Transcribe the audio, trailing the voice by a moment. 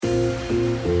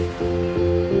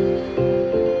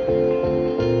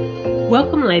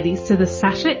Welcome, ladies, to the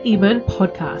Sasha Eburn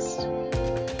podcast,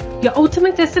 your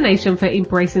ultimate destination for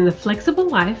embracing the flexible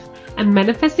life and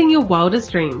manifesting your wildest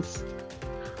dreams.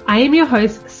 I am your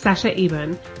host, Sasha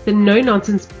Eburn, the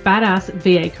no-nonsense badass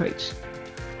VA coach.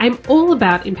 I'm all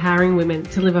about empowering women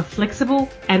to live a flexible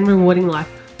and rewarding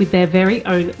life with their very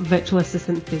own virtual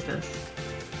assistant business.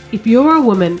 If you're a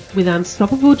woman with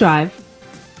unstoppable drive,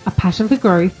 a passion for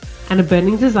growth, and a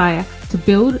burning desire to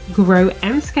build, grow,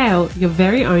 and scale your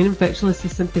very own virtual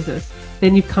assistant business,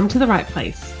 then you've come to the right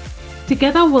place.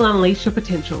 Together, we'll unleash your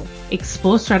potential,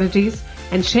 explore strategies,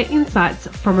 and share insights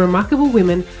from remarkable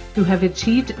women who have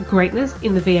achieved greatness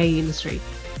in the VA industry.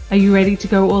 Are you ready to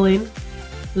go all in?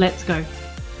 Let's go.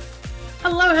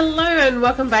 Hello, and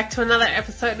welcome back to another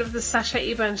episode of the Sasha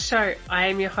Eburn Show. I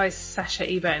am your host, Sasha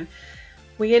Eburn.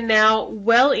 We are now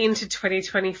well into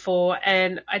 2024,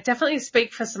 and I definitely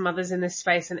speak for some others in this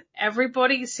space, and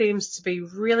everybody seems to be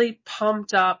really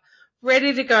pumped up,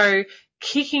 ready to go,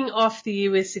 kicking off the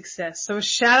year with success. So a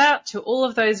shout out to all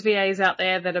of those VAs out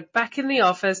there that are back in the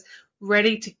office,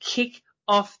 ready to kick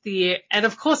off the year. And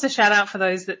of course, a shout out for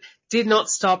those that did not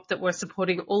stop, that were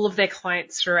supporting all of their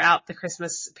clients throughout the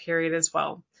Christmas period as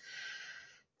well.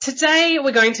 Today,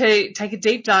 we're going to take a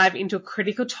deep dive into a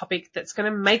critical topic that's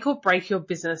going to make or break your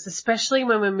business, especially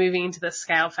when we're moving into the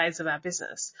scale phase of our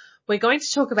business. We're going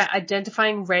to talk about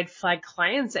identifying red flag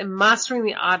clients and mastering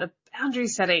the art of boundary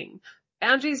setting.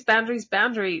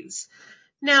 Boundaries.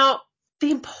 Now,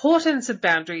 the importance of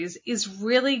boundaries is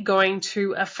really going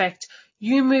to affect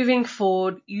you moving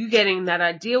forward, you getting that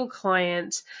ideal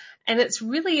client, and it's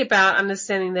really about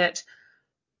understanding that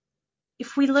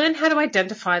if we learn how to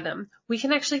identify them, we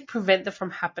can actually prevent them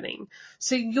from happening.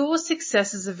 So your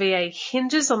success as a VA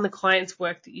hinges on the client's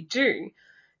work that you do,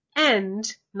 and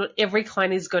not every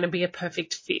client is going to be a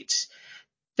perfect fit.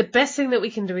 The best thing that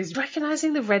we can do is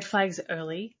recognizing the red flags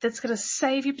early. That's going to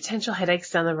save you potential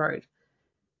headaches down the road.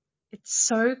 It's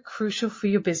so crucial for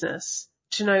your business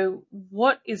to know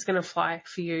what is going to fly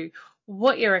for you,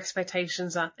 what your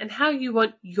expectations are, and how you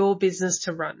want your business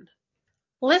to run.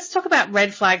 Let's talk about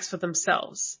red flags for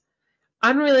themselves.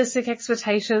 Unrealistic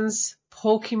expectations,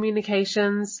 poor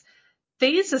communications.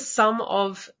 These are some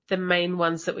of the main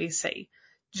ones that we see.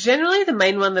 Generally, the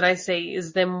main one that I see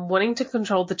is them wanting to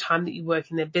control the time that you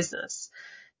work in their business.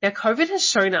 Now, COVID has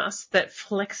shown us that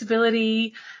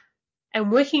flexibility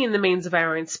and working in the means of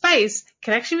our own space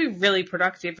can actually be really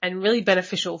productive and really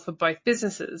beneficial for both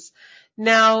businesses.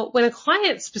 Now, when a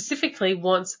client specifically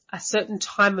wants a certain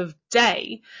time of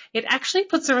day, it actually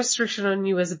puts a restriction on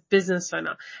you as a business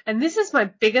owner. And this is my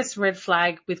biggest red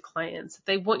flag with clients.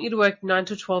 They want you to work 9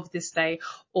 to 12 this day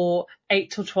or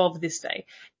 8 to 12 this day.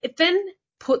 It then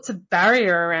puts a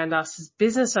barrier around us as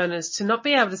business owners to not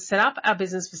be able to set up our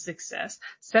business for success,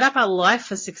 set up our life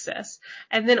for success,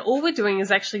 and then all we're doing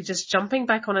is actually just jumping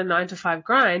back on a 9 to 5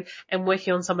 grind and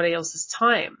working on somebody else's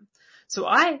time. So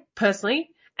I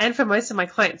personally, and for most of my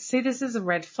clients, see this as a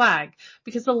red flag,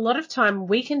 because a lot of time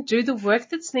we can do the work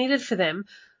that's needed for them,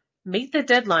 meet the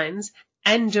deadlines,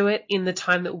 and do it in the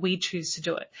time that we choose to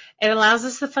do it. It allows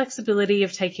us the flexibility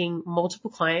of taking multiple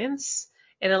clients.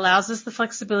 It allows us the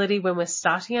flexibility when we're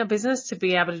starting our business to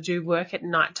be able to do work at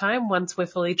nighttime once we're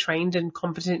fully trained and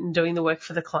competent in doing the work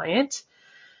for the client.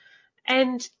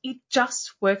 And it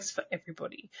just works for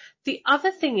everybody. The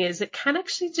other thing is it can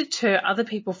actually deter other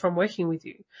people from working with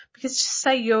you, because just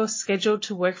say you're scheduled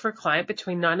to work for a client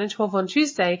between 9 and 12 on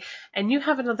Tuesday, and you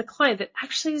have another client that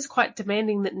actually is quite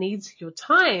demanding that needs your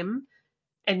time,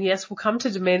 and yes, we'll come to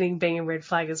demanding being a red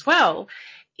flag as well,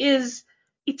 is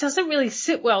it doesn't really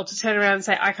sit well to turn around and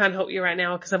say, I can't help you right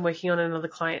now because I'm working on another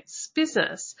client's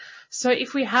business. So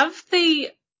if we have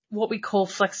what we call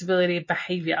flexibility of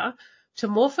behavior to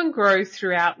morph and grow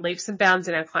throughout leaps and bounds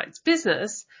in our client's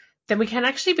business, then we can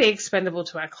actually be expendable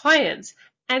to our clients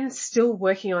and still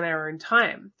working on our own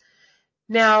time.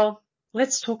 Now,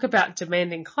 let's talk about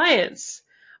demanding clients.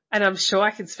 And I'm sure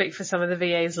I can speak for some of the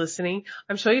VAs listening.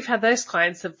 I'm sure you've had those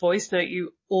clients that voice note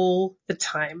you all the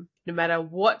time, no matter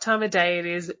what time of day it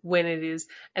is, when it is.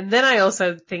 And then I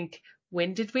also think,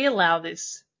 when did we allow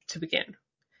this to begin?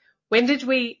 When did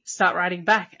we start writing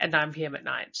back at 9 p.m. at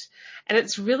night? And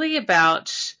it's really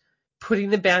about putting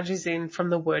the boundaries in from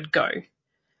the word go.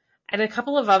 And a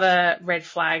couple of other red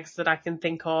flags that I can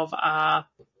think of are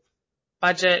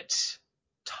budget,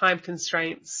 time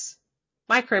constraints,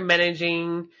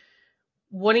 micromanaging,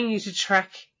 wanting you to track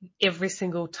every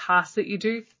single task that you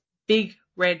do. Big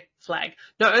red flag.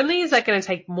 Not only is that going to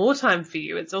take more time for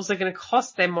you, it's also going to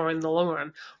cost them more in the long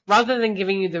run, rather than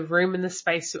giving you the room and the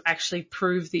space to actually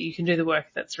prove that you can do the work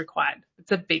that's required.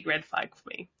 It's a big red flag for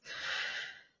me.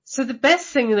 So the best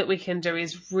thing that we can do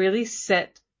is really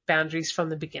set boundaries from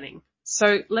the beginning.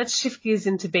 So let's shift gears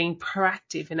into being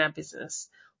proactive in our business.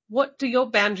 What do your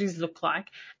boundaries look like?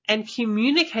 And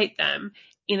communicate them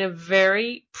in a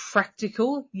very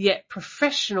practical yet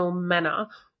professional manner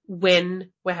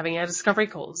when we're having our discovery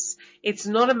calls. It's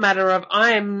not a matter of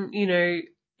I'm,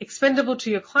 expendable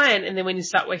to your client, and then when you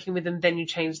start working with them, then you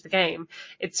change the game.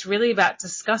 It's really about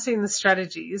discussing the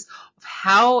strategies of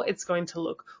how it's going to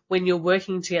look when you're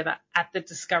working together at the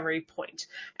discovery point,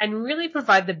 and really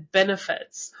provide the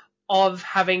benefits of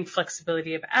having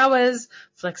flexibility of hours,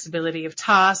 flexibility of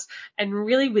tasks, and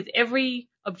really with every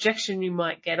objection you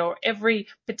might get or every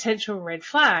potential red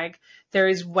flag, there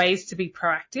is ways to be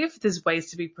proactive, there's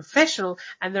ways to be professional,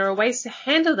 and there are ways to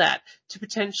handle that to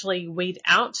potentially weed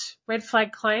out red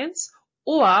flag clients,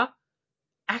 or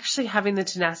actually having the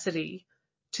tenacity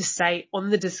to say on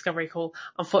the discovery call,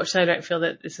 unfortunately, I don't feel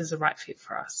that this is the right fit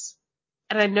for us.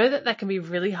 And I know that can be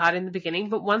really hard in the beginning,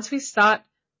 but once we start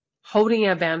holding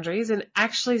our boundaries and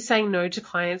actually saying no to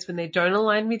clients when they don't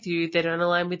align with you, they don't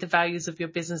align with the values of your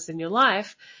business and your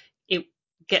life, it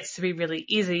gets to be really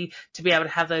easy to be able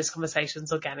to have those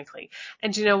conversations organically.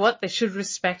 And you know what? They should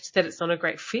respect that it's not a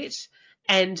great fit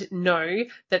and know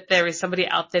that there is somebody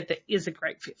out there that is a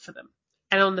great fit for them.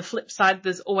 And on the flip side,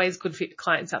 there's always good fit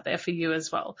clients out there for you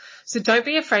as well. So don't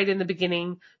be afraid in the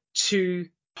beginning to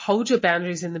hold your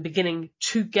boundaries in the beginning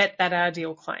to get that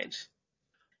ideal client.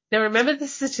 Now, remember the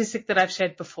statistic that I've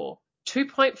shared before,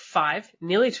 2.5,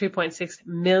 nearly 2.6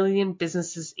 million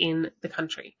businesses in the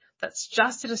country. That's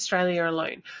just in Australia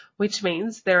alone, which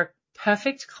means there are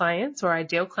perfect clients or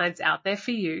ideal clients out there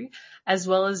for you, as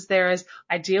well as there is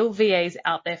ideal VAs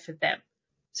out there for them.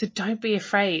 So don't be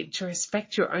afraid to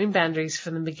respect your own boundaries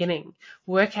from the beginning.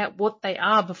 Work out what they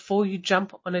are before you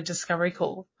jump on a discovery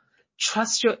call.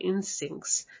 Trust your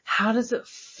instincts. How does it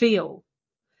feel?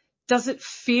 Does it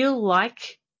feel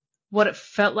like what it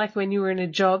felt like when you were in a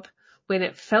job, when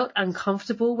it felt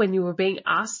uncomfortable when you were being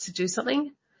asked to do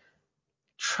something?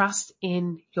 Trust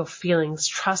in your feelings,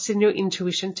 trust in your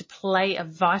intuition to play a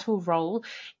vital role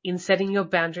in setting your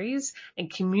boundaries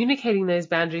and communicating those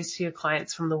boundaries to your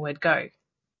clients from the word go.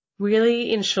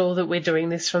 Really ensure that we're doing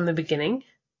this from the beginning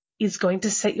is going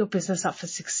to set your business up for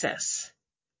success.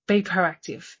 Be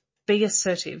proactive, be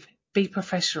assertive, be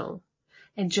professional,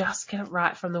 and just get it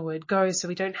right from the word go so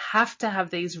we don't have to have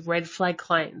these red flag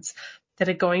clients that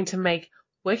are going to make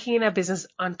working in our business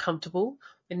uncomfortable.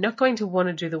 They're not going to want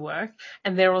to do the work,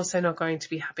 and they're also not going to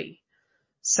be happy.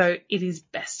 So it is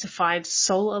best to find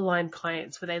soul-aligned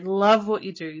clients where they love what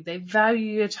you do, they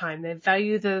value your time, they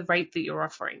value the rate that you're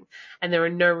offering, and there are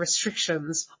no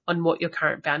restrictions on what your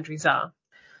current boundaries are.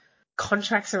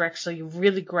 Contracts are actually a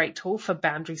really great tool for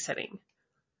boundary setting.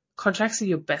 Contracts are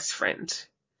your best friend.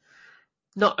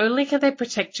 Not only can they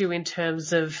protect you in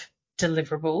terms of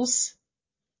deliverables,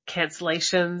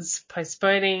 cancellations,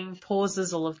 postponing,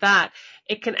 pauses, all of that,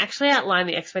 it can actually outline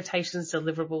the expectations,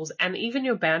 deliverables, and even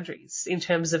your boundaries in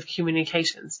terms of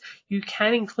communications. You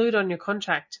can include on your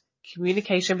contract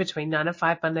communication between 9 to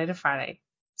 5, Monday to Friday.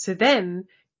 So then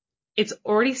it's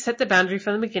already set the boundary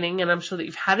from the beginning, and I'm sure that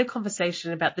you've had a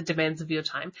conversation about the demands of your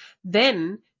time.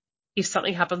 Then if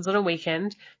something happens on a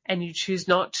weekend and you choose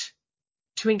not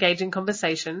to engage in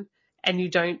conversation and you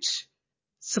don't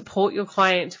support your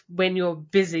client when you're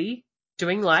busy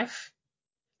doing life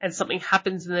and something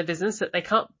happens in their business, that they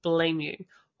can't blame you.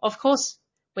 Of course,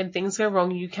 when things go wrong,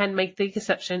 you can make the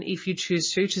exception if you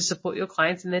choose to support your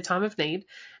clients in their time of need.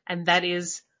 And that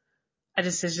is a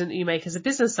decision that you make as a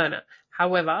business owner.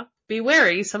 However, be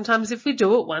wary. Sometimes if we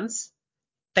do it once,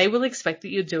 they will expect that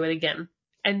you do it again.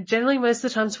 And generally, most of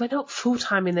the times, we're not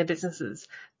full-time in their businesses.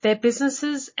 Their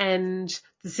businesses and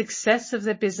the success of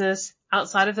their business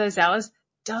outside of those hours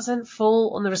doesn't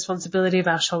fall on the responsibility of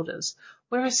our shoulders.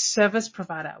 We're a service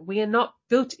provider. We are not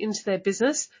built into their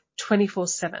business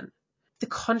 24/7. The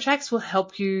contracts will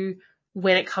help you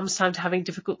when it comes time to having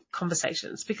difficult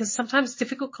conversations, because sometimes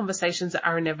difficult conversations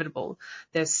are inevitable.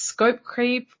 There's scope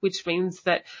creep, which means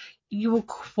that you will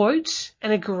quote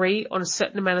and agree on a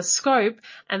certain amount of scope,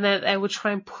 and that they will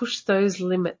try and push those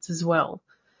limits as well.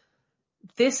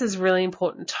 This is really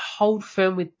important to hold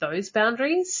firm with those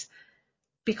boundaries,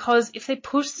 because if they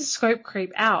push the scope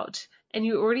creep out and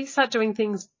you already start doing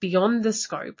things beyond the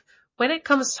scope, when it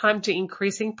comes time to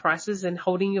increasing prices and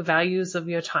holding your values of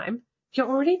your time, you've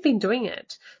already been doing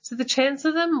it. So the chance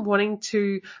of them wanting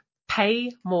to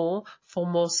pay more for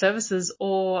more services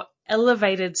or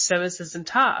elevated services and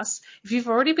tasks, if you've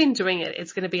already been doing it,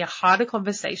 it's going to be a harder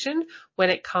conversation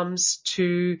when it comes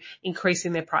to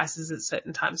increasing their prices at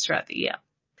certain times throughout the year.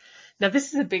 Now,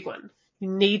 this is a big one. You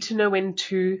need to know when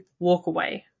to walk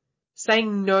away.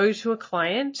 saying no to a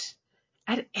client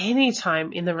at any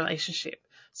time in the relationship.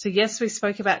 So yes, we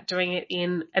spoke about doing it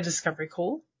in a discovery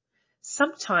call.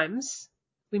 Sometimes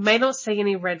we may not see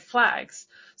any red flags.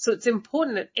 So it's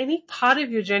important at any part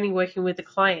of your journey working with a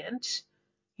client,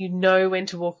 you know when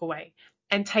to walk away.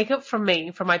 And take it from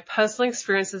me, from my personal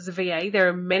experience as a VA, there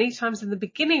are many times in the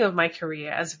beginning of my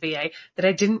career as a VA that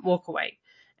I didn't walk away.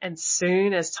 And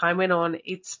soon as time went on,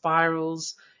 it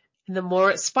spirals. And the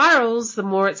more it spirals, the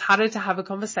more it's harder to have a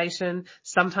conversation.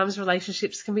 Sometimes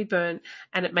relationships can be burnt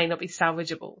and it may not be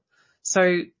salvageable.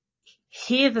 So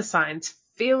hear the signs,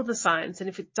 feel the signs. And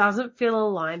if it doesn't feel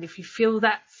aligned, if you feel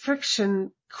that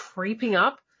friction creeping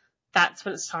up, that's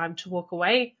when it's time to walk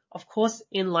away, of course,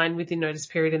 in line with your notice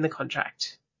period in the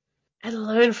contract. And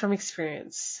learn from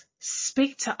experience.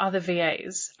 Speak to other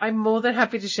VAs. I'm more than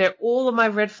happy to share all of my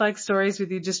red flag stories with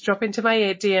you. Just drop into my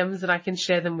DMs and I can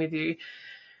share them with you.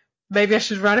 Maybe I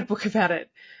should write a book about it.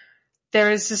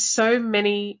 There is just so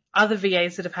many other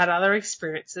VAs that have had other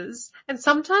experiences. And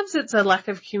sometimes it's a lack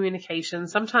of communication.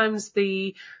 Sometimes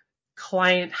the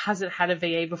client hasn't had a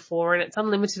VA before and it's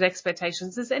unlimited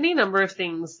expectations. There's any number of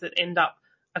things that end up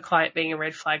a client being a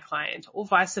red flag client or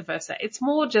vice versa. It's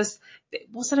more just it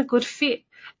wasn't a good fit,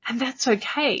 and that's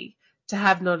okay to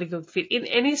have not a good fit in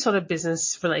any sort of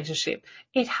business relationship.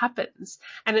 It happens,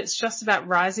 and it's just about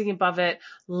rising above it,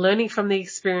 learning from the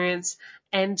experience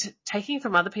and taking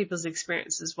from other people's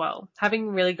experience as well.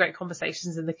 Having really great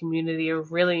conversations in the community are a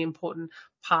really important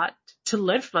part to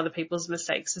learn from other people's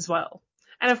mistakes as well.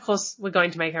 And of course, we're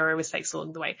going to make our own mistakes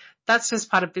along the way. That's just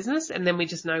part of business. And then we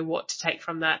just know what to take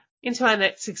from that into our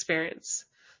next experience.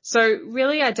 So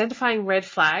really identifying red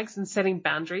flags and setting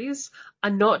boundaries are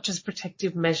not just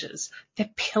protective measures. They're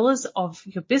pillars of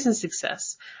your business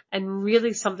success and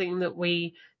really something that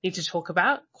we need to talk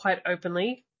about quite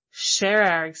openly, share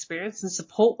our experience and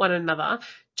support one another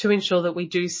to ensure that we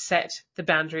do set the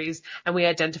boundaries and we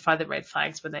identify the red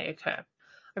flags when they occur.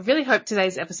 I really hope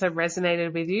today's episode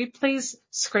resonated with you. Please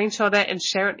screenshot it and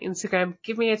share it on Instagram.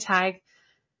 Give me a tag.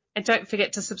 And don't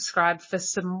forget to subscribe for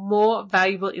some more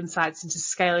valuable insights into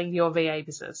scaling your VA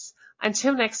business.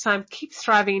 Until next time, keep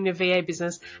thriving in your VA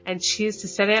business and cheers to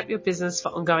setting up your business for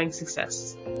ongoing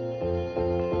success.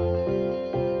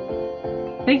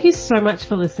 Thank you so much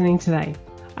for listening today.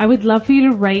 I would love for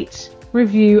you to rate,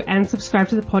 review, and subscribe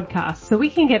to the podcast so we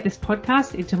can get this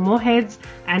podcast into more heads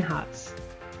and hearts.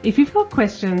 If you've got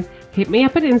questions, hit me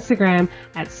up at Instagram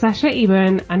at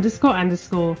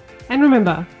 @SashaEburn__. And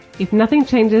remember, if nothing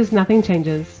changes, nothing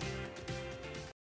changes.